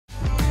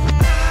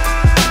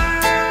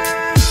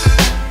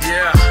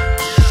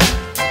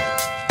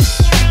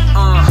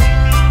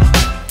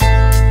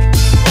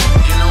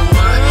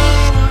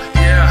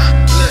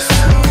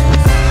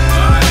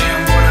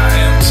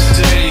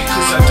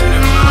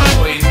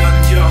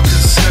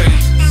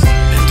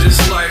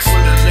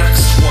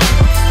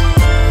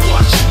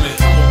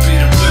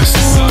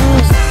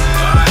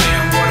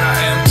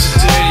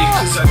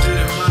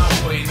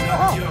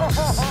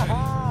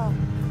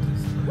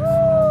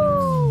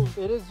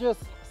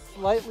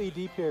slightly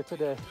deep here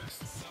today.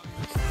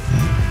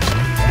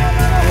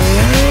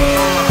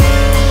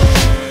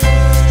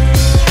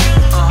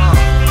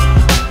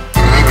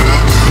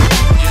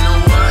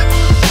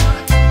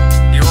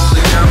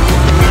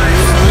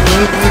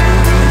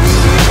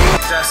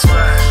 That's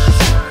right.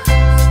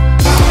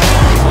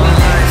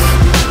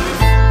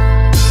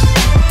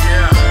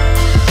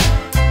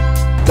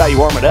 That's how you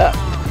warm it up.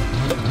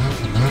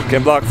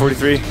 Chem Block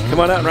 43, come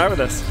on out and ride with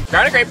us.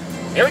 Ground and grape.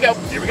 Here we go.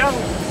 Here we go.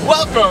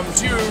 Welcome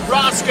to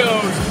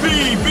Roscos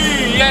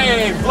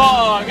BBA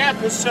vlog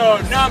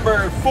episode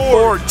number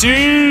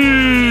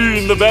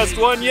 14. The best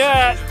one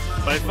yet.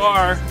 By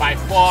far. By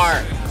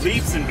far.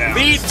 Leaps and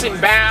bounds. Leaps and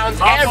bounds.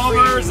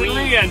 Hopovers every and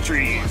week.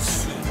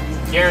 re-entries.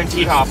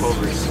 Guaranteed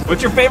hopovers.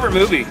 What's your favorite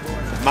movie?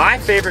 My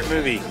favorite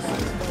movie.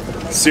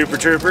 Super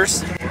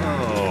Troopers.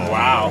 Oh,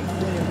 wow.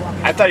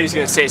 I thought he was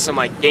going to say some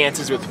like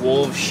Dances with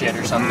Wolves shit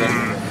or something.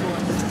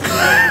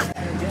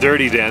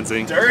 Dirty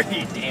Dancing.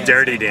 Dirty Dancing.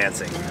 Dirty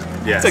Dancing.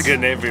 Yes. That's a good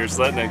name for your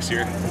sled next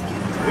year.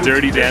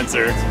 Dirty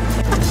Dancer. You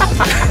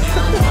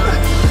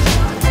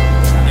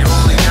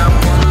only got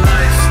one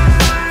life.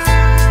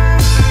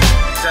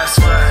 That's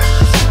right.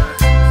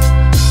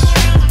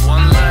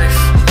 One life.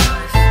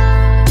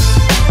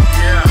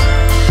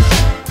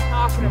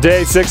 Yeah.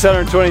 Day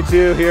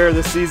 622 here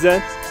this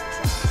season.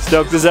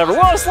 Stoked as ever.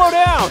 Whoa, slow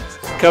down!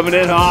 Coming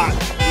in hot.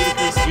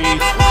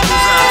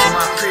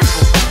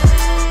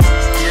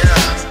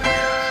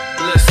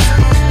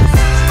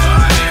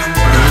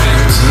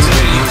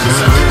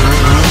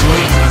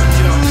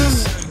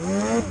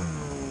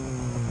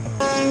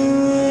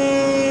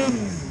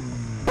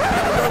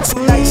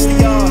 Nice to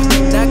y'all.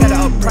 Now I got to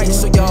up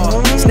price for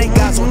y'all. Snake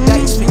eyes on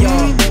dice for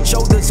y'all.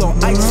 Shoulders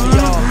on ice for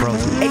y'all.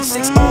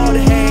 8-6 all the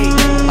hay.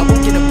 I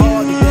won't get a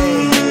ball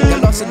today.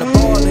 Got lost in the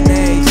ball and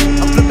days.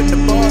 I'm flipping the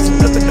balls and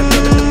flipping the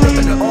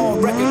on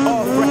record,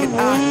 off record.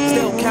 I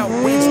still count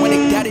wins when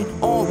they got it.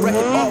 On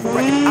record, off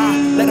record. I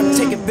let them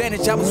take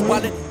advantage. I was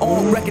wildin'.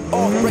 On record,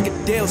 off record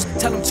deals.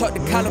 Tell them talk to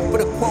Colin for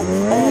the quote.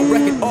 On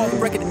record, off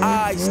record.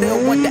 I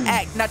still want the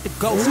act, not the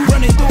ghost.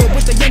 Running through it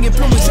with the young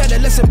influence.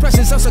 Adolescent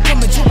presence, also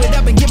coming to it.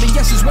 I've been giving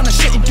yeses when I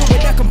shouldn't do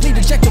it. I complete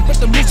ejected, but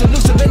the moves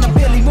elusive. And I'm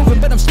barely moving,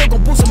 but I'm still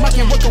gon' boost them. I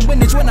can't work on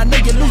winners when I know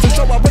you're losing.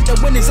 So I work the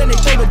winners and they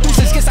play with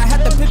deuces. Guess I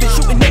have to pivot,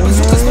 shooting niggas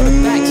who just go to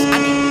backs. I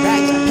need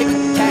bags, paper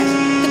cash,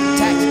 hit the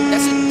tax.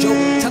 That's a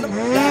joke, tell them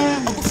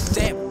laugh. Uncle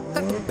Sam,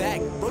 cut the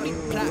bag, rolling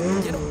clap,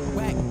 get a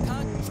whack,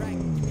 contract.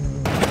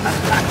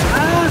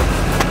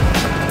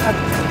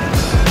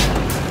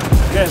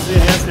 Okay, see a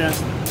handstand.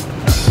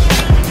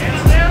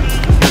 Handstand?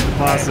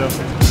 Paso.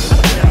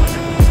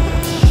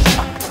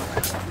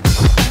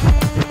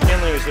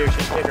 Kinley was here,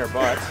 she kicked our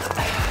butts.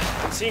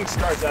 Seeing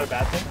stars, is that a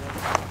bad thing?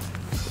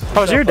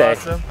 How was your day?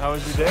 How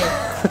was your day?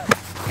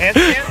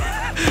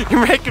 Handstand?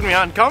 You're making me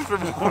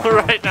uncomfortable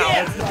right now.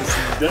 Yeah.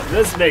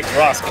 This makes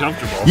Ross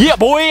comfortable. Yeah,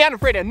 boy, I ain't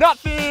afraid of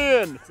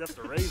nothing. Except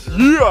the razor.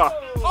 Yeah.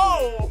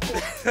 Oh.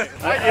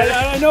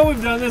 I know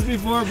we've done this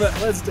before, but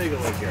let's take a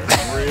look here.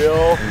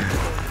 Real.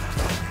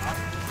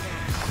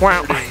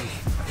 Wow.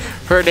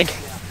 Hurting.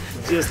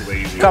 Just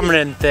lazy. Coming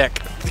in thick.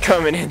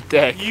 Coming in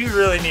thick. You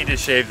really need to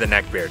shave the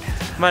neck beard.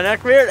 My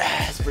neck beard?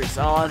 It's pretty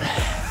solid.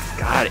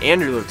 God,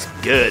 Andrew looks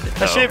good.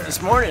 I shaved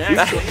this morning.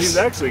 He's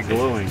actually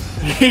glowing.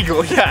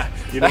 Eagle, yeah.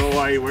 You know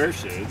why he wears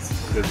shades?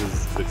 Because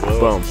it's the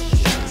glow. Boom.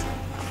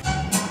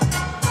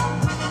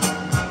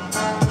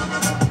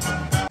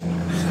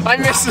 I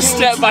missed the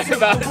step by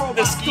about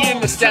the ski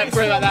and the step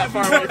were that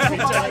far away from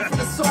each other.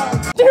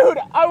 Dude,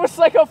 I was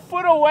like a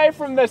foot away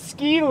from the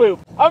ski loop.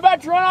 I'm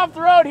about to run off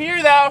the road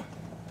here though.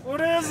 What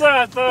is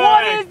that thing?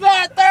 What is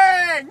that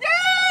thing?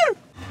 Yeah!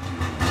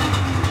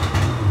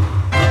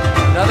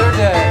 Another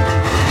day.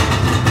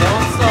 No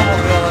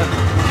snowmobiling.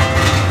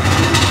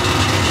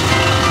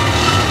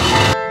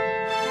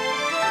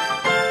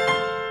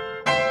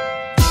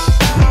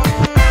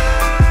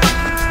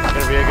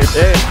 Gonna be a good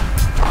day.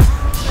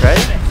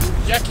 Right?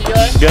 Jackie,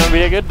 gonna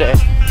be a good day.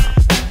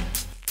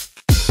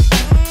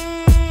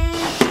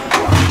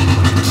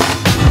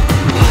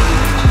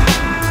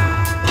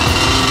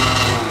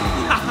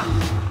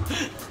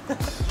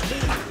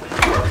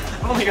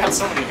 I only got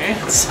so many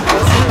hands.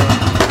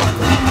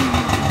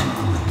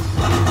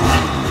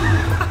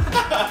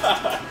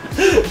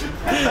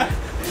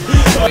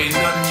 Ain't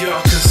nothing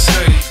y'all can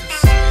say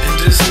in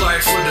this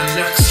life or the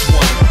next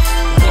one.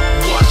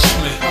 Watch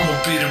me, I'ma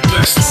be the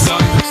best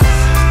son.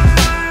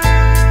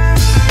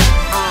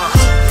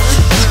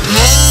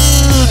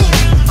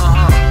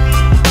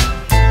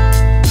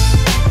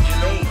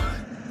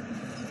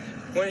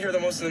 Want to hear the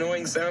most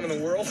annoying sound in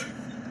the world?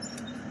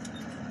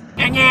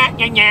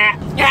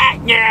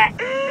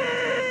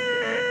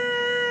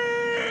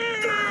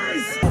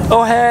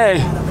 Oh hey!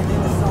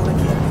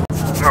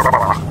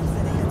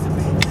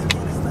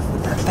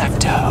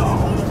 Perfecto.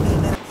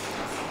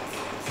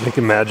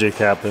 Making magic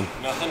happen.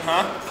 Nothing,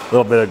 huh? A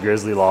little bit of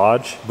Grizzly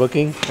Lodge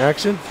booking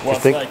action. Well, I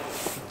think like,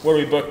 where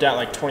we booked at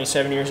like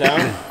 27 years out?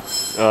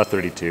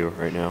 32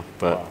 right now,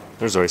 but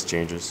there's always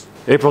changes.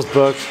 April's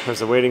booked.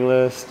 There's a waiting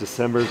list.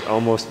 December's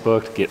almost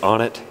booked. Get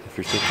on it if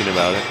you're thinking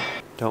about it,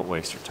 don't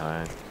waste your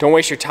time. Don't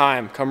waste your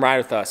time. Come ride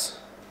with us.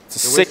 It's the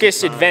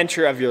sickest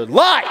adventure of your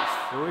life.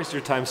 Don't waste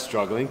your time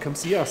struggling. Come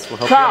see us. We'll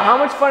help you Kyle, out. how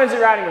much fun is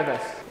it riding with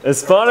us?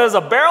 As fun as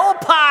a barrel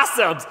of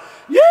possums.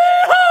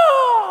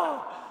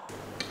 Yeehaw!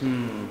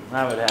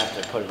 I would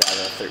have to put it at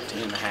a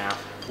 13.5.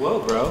 Whoa,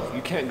 bro.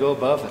 You can't go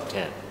above a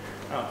 10.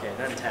 Okay,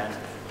 then 10.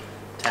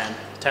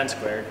 10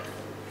 squared.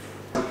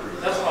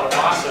 That's a lot of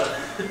pasta.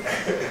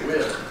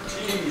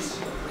 Jeez.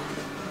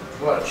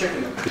 What,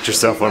 chicken? Get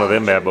yourself one of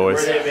them bad boys.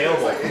 Where are they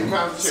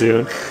available?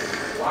 Soon.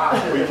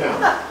 Wow, we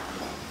count.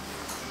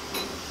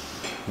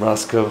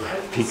 Roscoe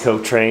Pico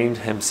trained,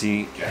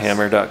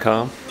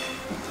 mchammer.com.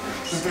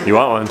 You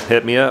want one?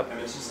 Hit me up.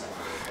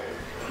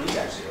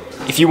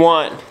 If you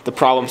want the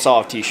Problem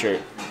Solved t-shirt,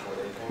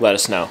 let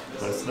us know.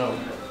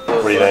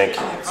 What do you think?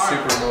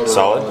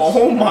 Solid?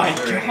 Oh my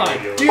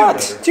god. Dude.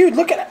 What? Dude,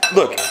 look at it.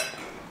 Look.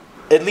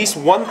 At least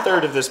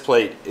 1/3 of this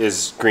plate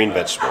is green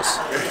vegetables.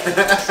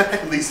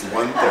 At least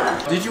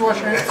 1/3. Did you wash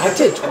your hands? I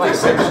did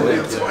twice,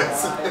 actually.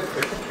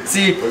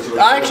 See,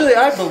 actually,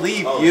 I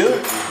believe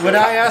you. When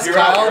I asked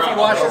Kyle if he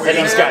washed his And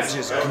he's hands, got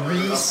just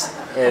grease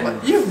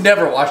and... you've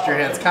never washed your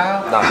hands,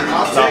 Kyle. Not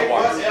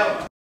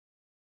once.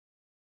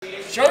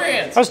 Show your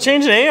hands. I was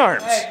changing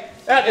A-arms.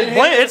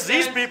 It's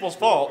these people's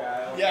fault.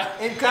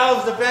 In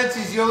Kyle's defense,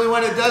 he's the only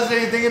one that does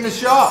anything in the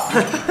shop.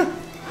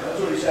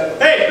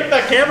 Hey, put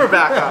that camera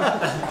back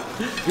up.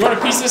 You want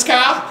a piece of this,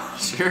 Kyle?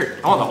 Sure.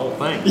 I want the whole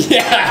thing.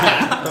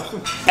 Yeah.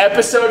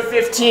 Episode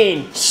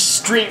 15,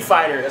 Street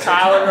Fighter,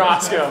 Kyle and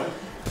Roscoe.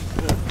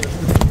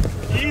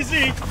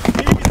 Easy.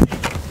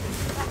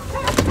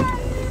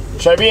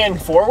 Should I be in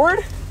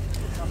forward?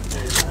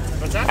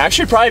 What's that? I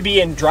should probably be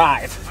in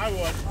drive. I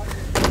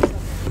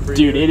would.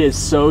 Dude, it is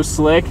so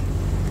slick.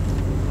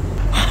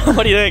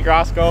 What do you think,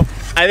 Roscoe?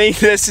 I think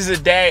this is a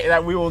day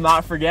that we will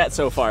not forget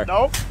so far.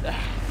 Nope.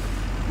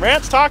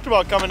 Rant's talked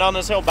about coming down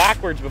this hill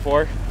backwards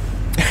before.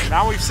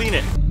 Now we've seen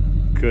it.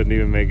 Couldn't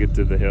even make it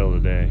to the hill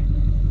today.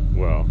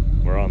 Well,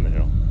 we're on the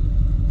hill.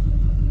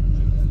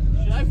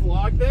 Should I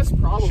vlog this?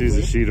 Probably. She's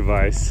a sheet of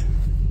ice.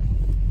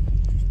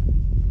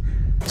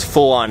 It's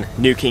full on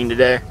nuking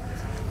today.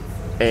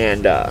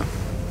 And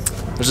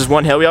there's this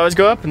one hill we always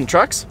go up in the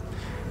trucks.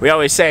 We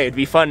always say it'd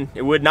be fun.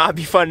 It would not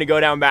be fun to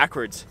go down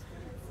backwards.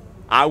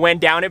 I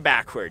went down it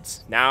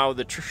backwards. Now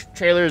the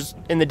trailer's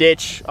in the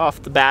ditch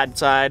off the bad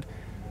side.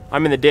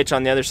 I'm in the ditch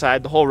on the other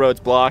side. The whole road's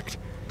blocked.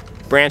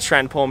 Brandt's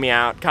trying to pull me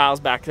out. Kyle's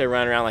back there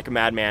running around like a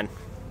madman.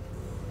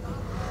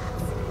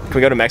 Can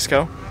we go to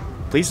Mexico,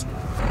 please?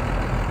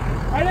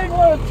 I didn't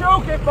want to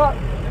choke it, but...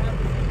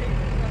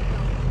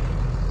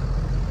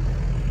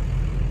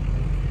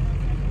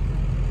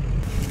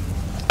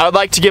 I would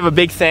like to give a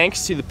big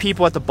thanks to the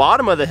people at the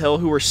bottom of the hill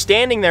who were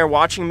standing there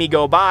watching me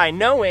go by,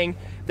 knowing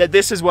that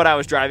this is what I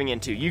was driving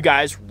into. You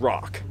guys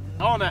rock.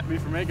 Yelling at me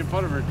for making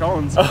fun of her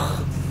cones.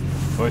 Oh.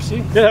 Was she?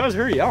 Yeah, that was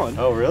her yelling.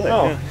 Oh, really?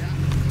 Oh. Yeah.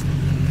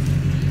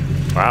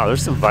 Wow,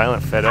 there's some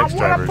violent FedEx drivers.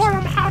 I want to put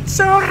them hot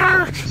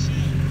soda.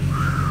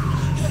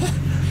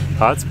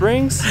 Hot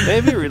Springs?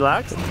 Maybe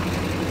relax.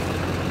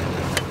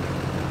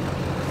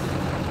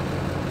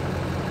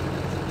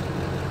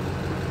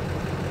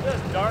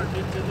 Just darted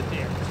into the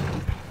ditch.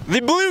 The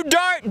blue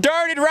dart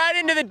darted right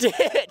into the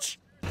ditch.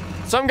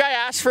 Some guy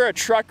asked for a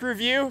truck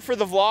review for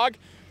the vlog.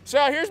 So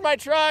here's my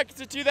truck.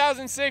 It's a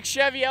 2006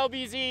 Chevy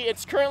LBZ.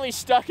 It's currently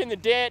stuck in the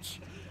ditch.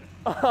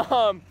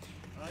 Yeah,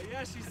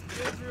 she's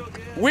real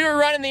good. We were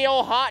running the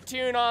old hot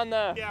tune on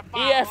the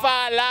EFI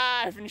EFI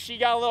Live, and she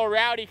got a little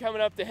rowdy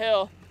coming up the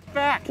hill.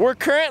 Back. We're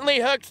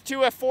currently hooked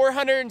to a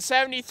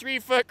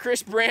 473-foot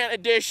Chris Burandt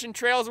edition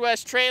Trails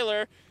West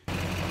trailer.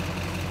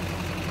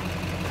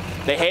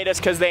 They hate us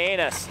because they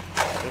ain't us.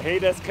 They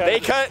hate us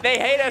because They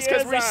hate us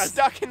because we're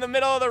stuck in the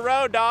middle of the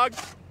road, dog.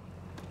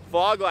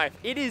 Vlog life.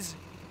 It is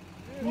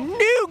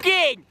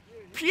nuking,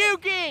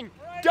 puking,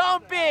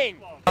 dumping.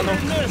 In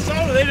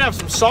Minnesota, they'd have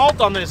some salt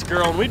on this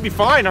girl and we'd be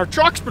fine. Our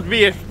trucks would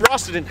be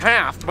rusted in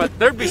half, but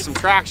there'd be some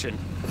traction.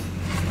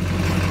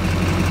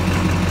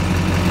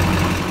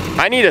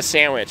 I need a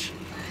sandwich.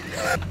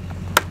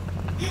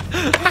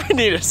 I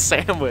need a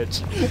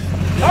sandwich.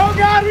 Oh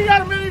God, we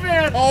got a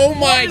minivan! Oh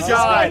my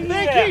God.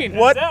 Thinking.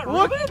 What?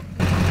 Look.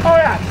 Oh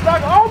yeah,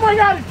 stuck. Oh my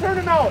God, it's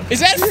turning out. Is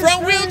that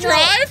front wheel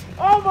drive?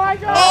 Oh my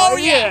God. Oh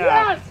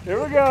yeah. Yes. Here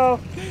we go.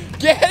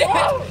 Get it.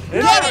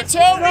 Get it,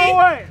 Toby. No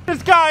way.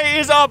 This guy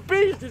is a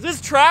beast. Is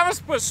this Travis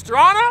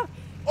Pastrana?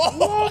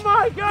 Oh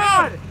my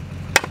God.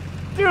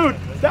 Dude,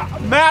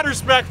 mad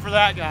respect for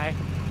that guy.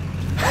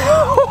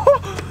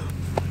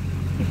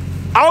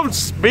 I'm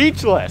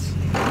speechless.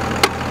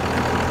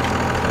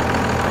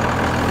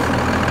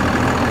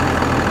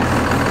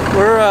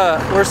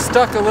 We're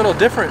stuck a little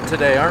different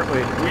today, aren't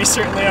we? We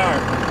certainly are.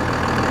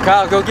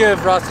 Kyle, go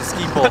give Ross a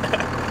ski pole.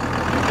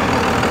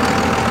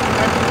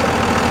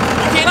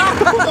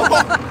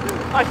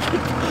 I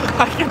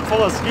can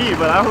pull a ski,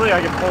 but I don't think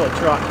I can pull a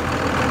truck.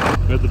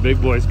 Got the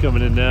big boys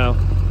coming in now.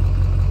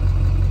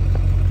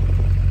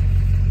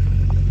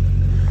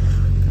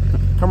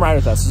 Come ride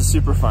with us. This is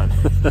super fun.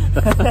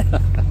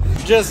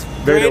 just Made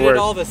it graded work.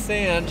 all the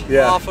sand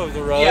Yeah. off of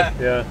the road.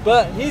 Yeah.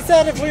 But he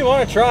said if we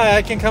want to try,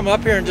 I can come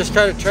up here and just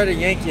try to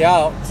yank you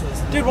out.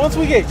 Dude, once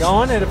we get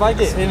going, and if I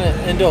get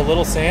into a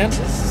little sand,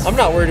 I'm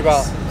not worried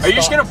about. Are you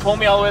just gonna pull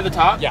me all the way to the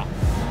top? Yeah.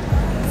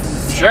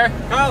 Sure.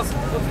 Khaos,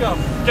 let's go.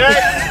 Okay.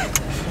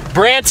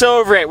 Burandts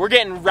over it. We're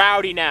getting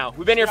rowdy now.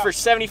 We've been here for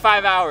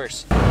 75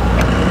 hours.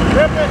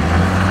 Rip it.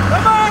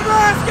 Come on,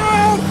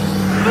 Roscos!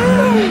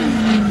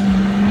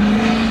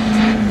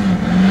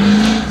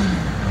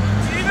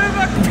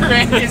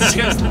 Burant is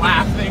just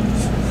laughing.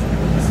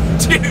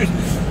 Dude,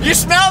 you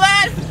smell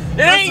that?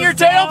 It ain't your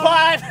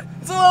tailpipe.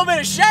 It's a little bit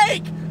of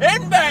shake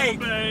and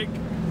bake.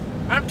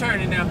 I'm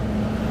turning now.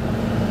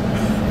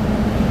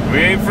 We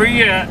ain't free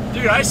yet.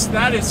 Dude,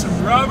 that is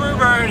some rubber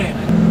burning.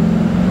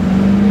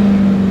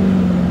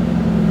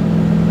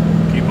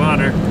 Keep on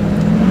her.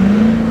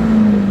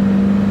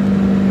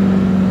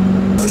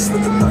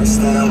 With the thirst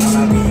that I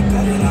wanna be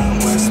better than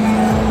worse,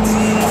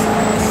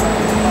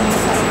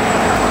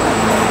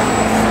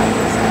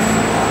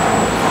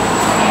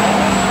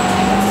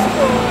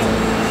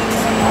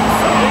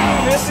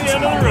 It's the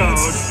end of the road.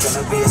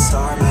 gonna be a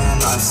star, man.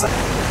 Life's like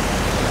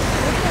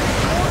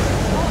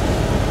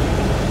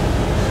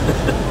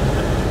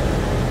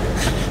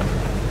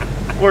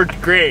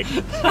Worked great.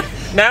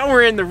 Now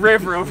we're in the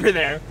river over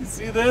there. You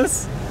see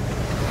this?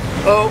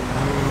 Oh,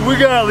 we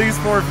got at least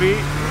 4 feet.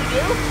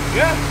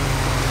 Yeah.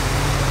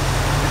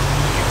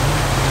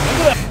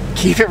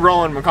 Keep it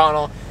rolling,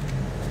 McConnell.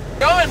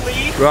 Go and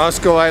lead.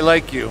 Roscoe, I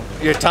like you.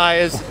 Your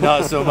tires,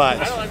 not so much.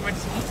 I don't like my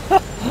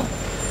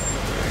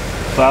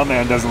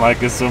Plowman doesn't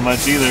like us so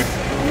much either.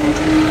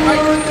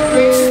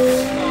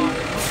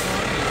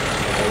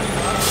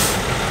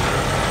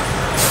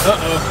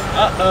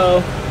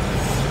 Uh-oh.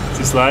 Is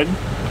he sliding?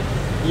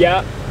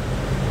 Yeah.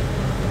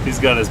 He's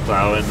got his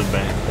plow in the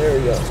bank. There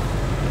we go.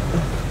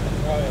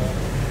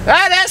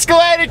 That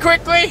escalated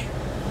quickly.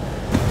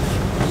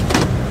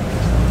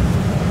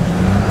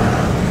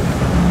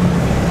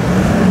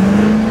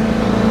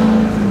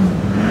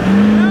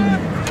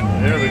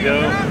 There we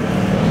go.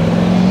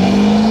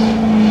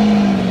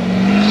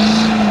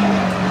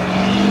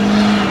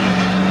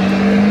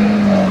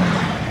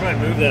 Might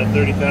move that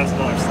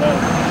 $30,000 sled.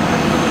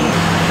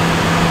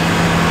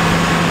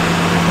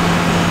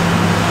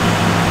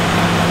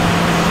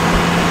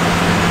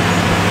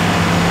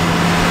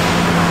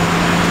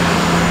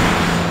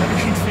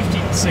 Between 50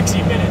 and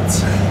 60 minutes.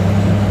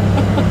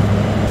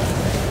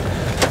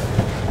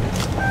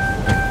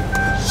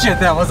 Shit,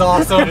 that was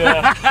awesome.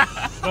 Yeah.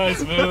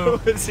 Nice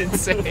move. It was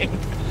insane.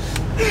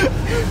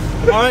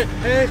 Alright,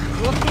 hey,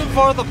 let's move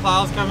forward. The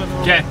plow's coming.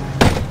 Okay.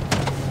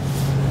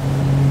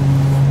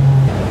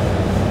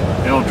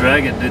 The old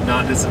dragon did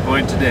not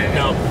disappoint today.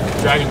 No,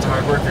 Dragon's a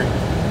hard worker.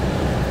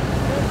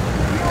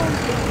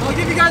 I'll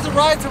give you guys a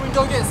ride so we can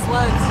go get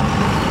sleds.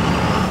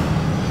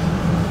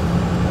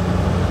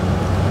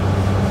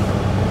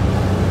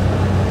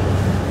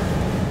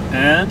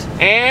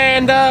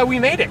 And we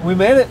made it. We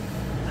made it.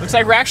 Looks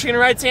like we're actually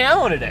gonna ride St.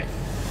 Elmo today.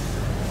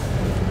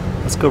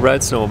 Let's go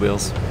ride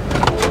snowmobiles.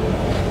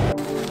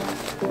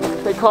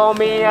 They call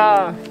me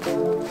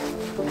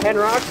Ken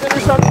Roxton or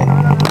something.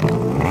 I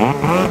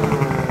don't know.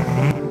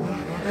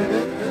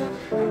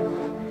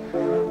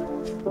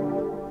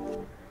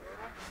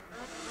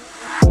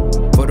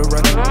 for the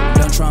record.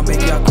 Done trying to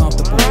make y'all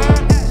comfortable.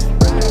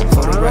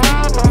 For the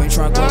record, you ain't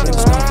trying to go let me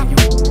stop for you.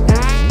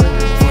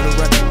 For the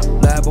record,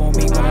 lab on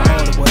me going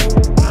all the way.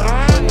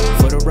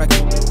 For the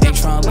record, ain't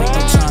trying to leave no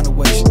time to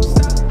waste.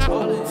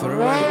 For the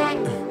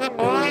record,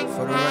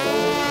 for the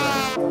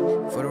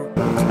record, for the record,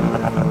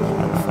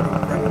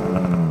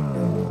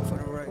 for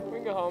the record. We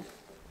can go home.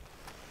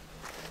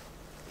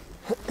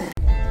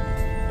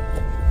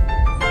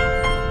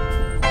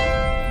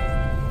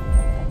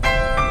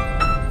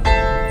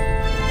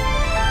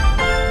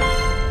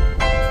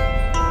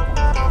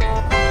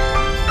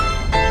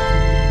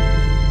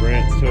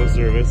 Burandts Tow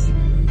Service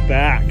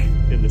back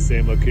in the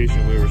same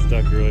location we were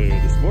stuck earlier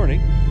this morning,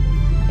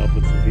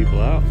 helping some people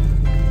out.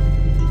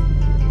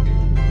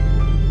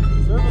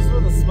 Service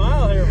with a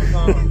smile here,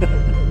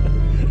 McConnell.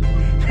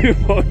 We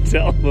won't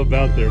tell them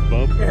about their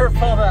bumper.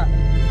 Careful that.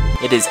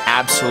 It is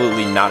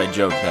absolutely not a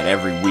joke that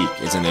every week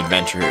is an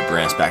adventure here at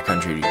Burandts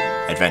Backcountry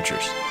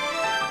Adventures.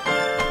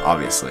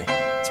 Obviously.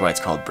 That's why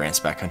it's called Burandts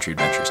Backcountry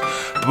Adventures.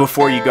 But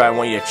before you go, I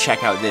want you to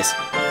check out this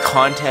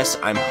contest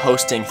I'm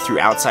hosting through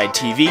Outside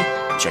TV.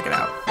 Check it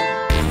out.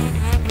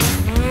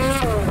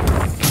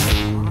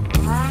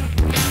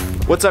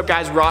 What's up,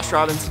 guys? Ross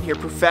Robinson here,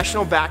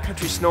 professional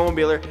backcountry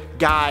snowmobiler,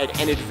 guide,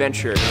 and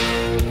adventurer.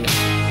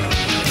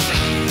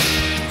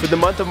 For the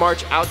month of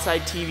March,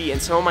 Outside TV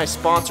and some of my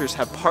sponsors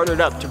have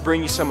partnered up to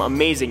bring you some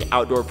amazing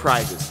outdoor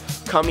prizes.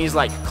 Companies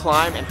like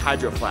Climb and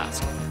Hydro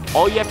Flask.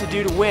 All you have to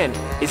do to win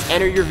is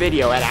enter your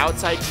video at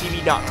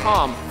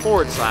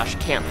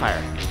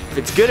OutsideTV.com/campfire. If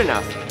it's good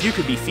enough, you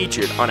could be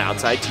featured on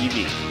Outside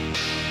TV.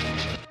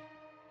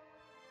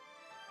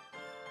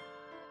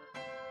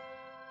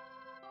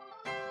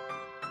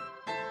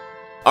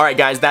 Alright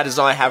guys, that is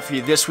all I have for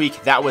you this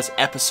week. That was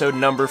episode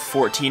number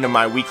 14 of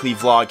my weekly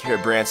vlog here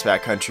at Burandts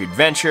Backcountry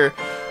Adventure.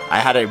 I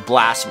had a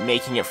blast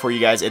making it for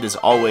you guys. It is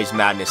always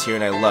madness here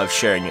and I love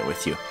sharing it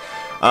with you.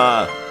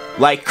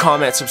 Like,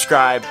 comment,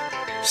 subscribe,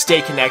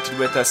 stay connected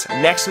with us.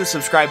 Next to the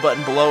subscribe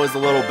button below is the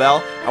little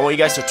bell. I want you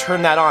guys to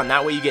turn that on.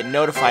 That way you get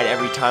notified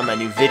every time my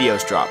new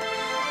videos drop.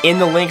 In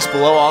the links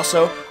below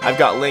also, I've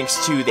got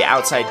links to the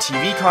Outside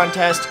TV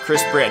contest,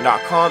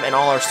 chrisburandt.com, and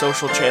all our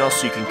social channels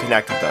so you can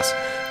connect with us.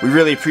 We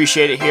really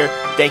appreciate it here.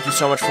 Thank you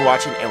so much for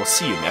watching, and we'll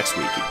see you next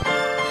week.